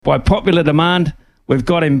By popular demand, we've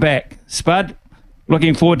got him back. Spud,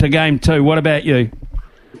 looking forward to game 2. What about you?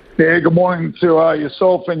 Yeah, good morning to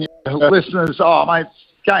yourself and your listeners. Oh, mate,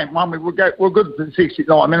 game 1, we're good for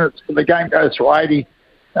 69 minutes, but the game goes to 80.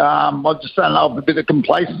 I just don't know if a bit of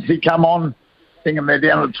complacency come on, thinking they're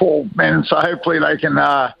down to 12 men, so hopefully they can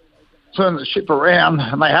turn the ship around,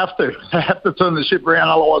 and they have to. They have to turn the ship around,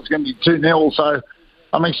 otherwise it's going to be 2-0. So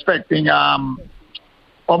I'm expecting...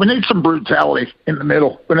 we need some brutality in the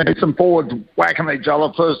middle. We need some forwards whacking each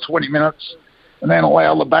other first 20 minutes and then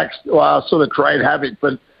allow the backs to sort of create havoc.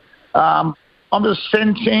 But I'm just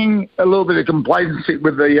sensing a little bit of complacency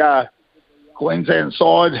with the Queensland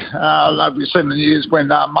side. I don't know if you've seen the news when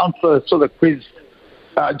Munster sort of quizzed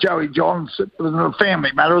Joey Johns. It was a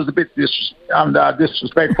family matter. It was a bit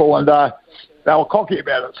disrespectful, and they were cocky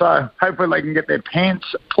about it. So hopefully they can get their pants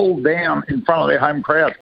pulled down in front of their home crowd.